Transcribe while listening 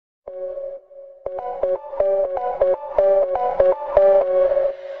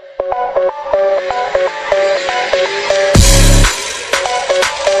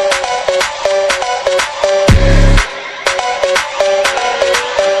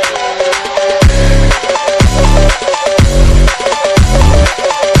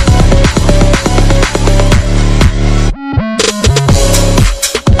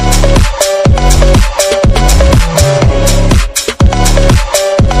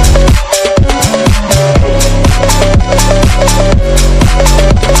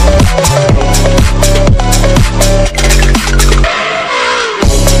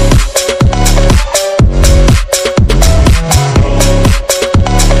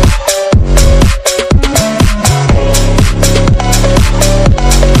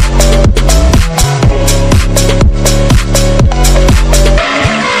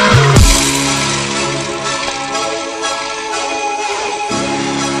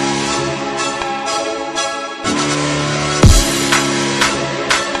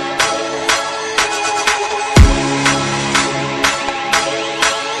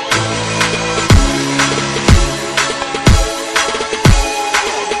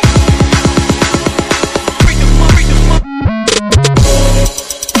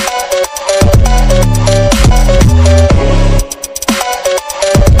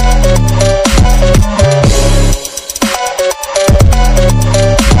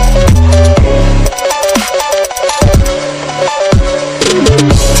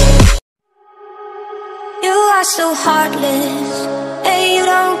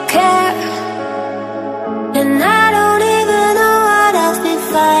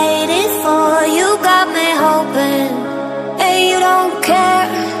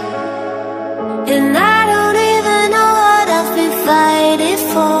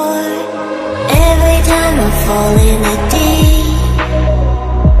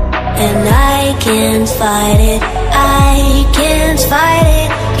can't fight it, I can't fight it.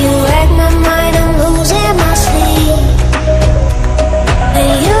 You wreck my mind, I'm losing my sleep.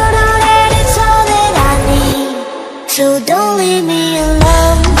 And you know that it's all that I need, so don't leave me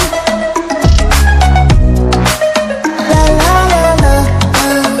alone. La la la la,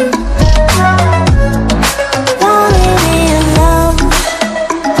 don't leave me alone.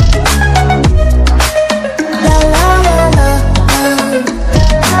 La la la la,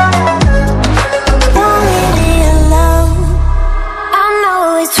 don't leave me alone. I know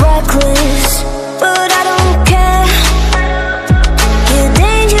it's reckless, but I don't care. You're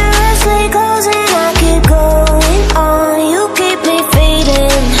dangerously close and I keep going on. You keep me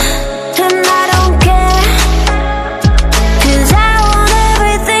fading, and I don't care, 'cause I want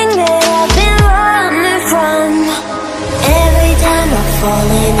everything that I've been running from. Every time I fall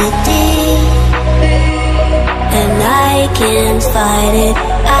in it deep, and I can't fight it,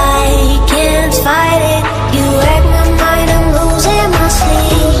 I can't fight it. You wreck my mind, I'm losing my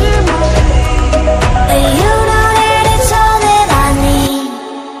sleep. And you know that it's all that I need,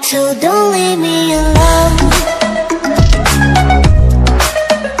 so don't leave me alone.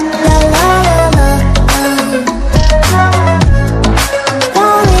 La la la la,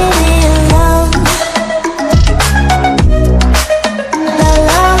 don't leave me alone. La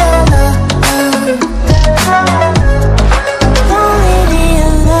la la la, don't leave me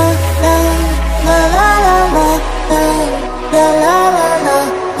alone. La la la la, la la la la,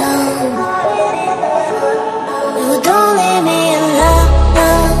 you don't leave me alone.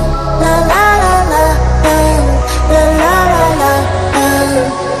 La la la la, la la la la,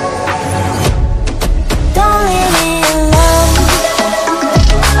 don't leave me alone.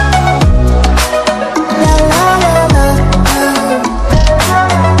 La la la la,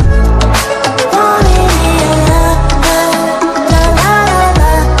 don't leave me alone. La la la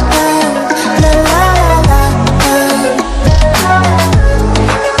la, la la la la,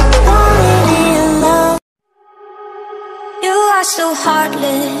 don't leave me alone. You are so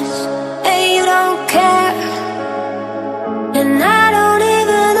heartless, and you don't care. And I don't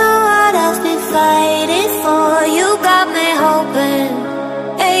even know what I've been fighting for. You got me hoping,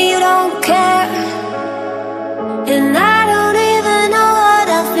 and you don't care. And I don't even know what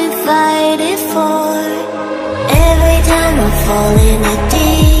I've been fighting for. Every time I fall in it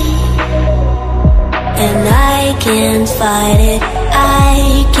deep, and I can't fight it, I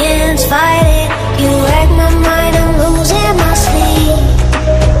can't fight it. You wreck my mind, I'm losing my sleep.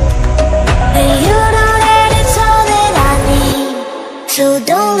 And you know that it's all that I need, so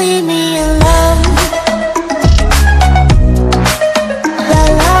don't leave me alone. La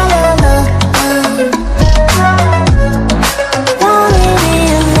la la la, don't leave me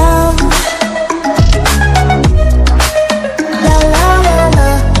alone. La la la la,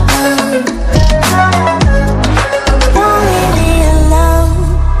 don't leave me alone.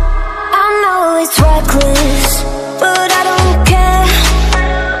 I know it's reckless, but I don't care.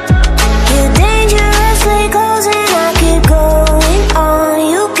 You're dangerously close and I keep going on.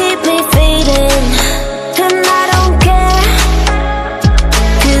 You keep me fading, and I don't care,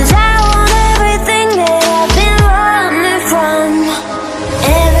 'cause I want everything that I've been running from.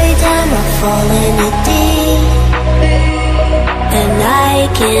 Every time I fall in it deep, and I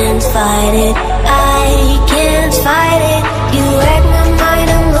can't fight it, I can't fight it. You wreck my mind,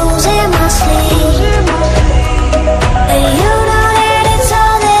 I'm losing my sleep. And you know that it's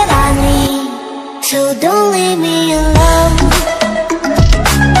all that I need, so don't leave me alone.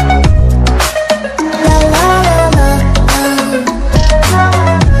 La la la la,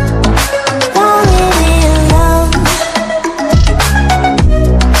 don't leave me alone.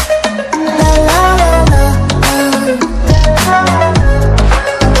 La la la la,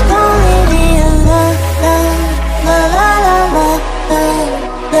 don't leave me alone. La la la la,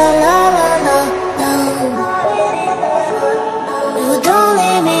 la la la la, you don't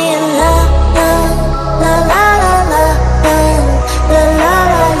leave me alone. La la la la, la la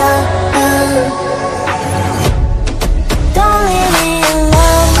la la, don't leave me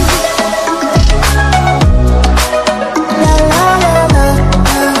alone. La la la la,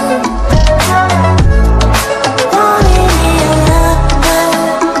 don't leave me alone.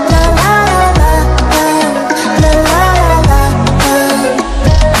 La la la la, la la la la,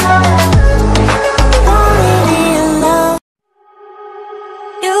 don't leave me alone.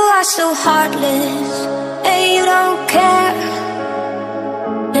 You are so heartless, and you don't care.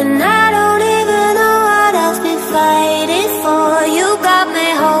 And I don't even know what I've been fighting for. You got me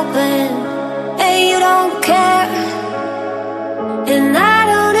hoping, and you don't care. And I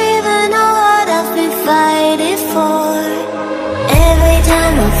don't even know for. Every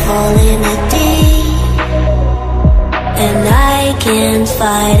time I fall in a deep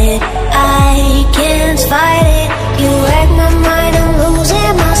fight it, I can't fight it. You wreck my mind, I'm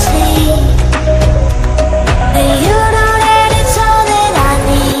losing my sleep. And you know that it's all that I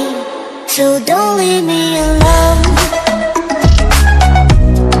need, so don't leave me alone.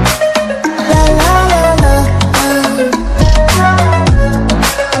 La la la la,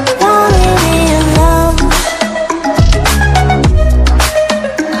 don't leave me alone.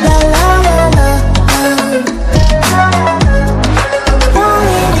 La la la la, don't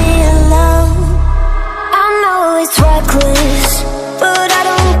leave me alone. I know it's reckless, but I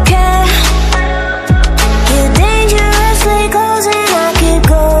don't care. You're dangerously close and I keep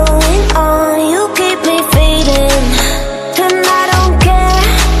going on. You keep me fading, and I don't care,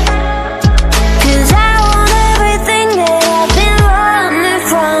 'cause I want everything that I've been running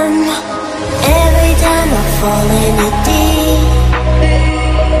from. Every time I fall in it deep,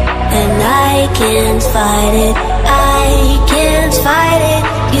 and I can't fight it, I can't fight it.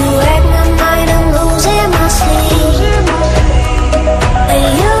 You wreck my mind, I'm losing my sleep. And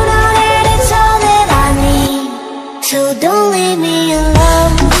you know that it's all that I need, so don't leave me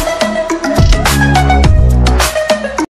alone.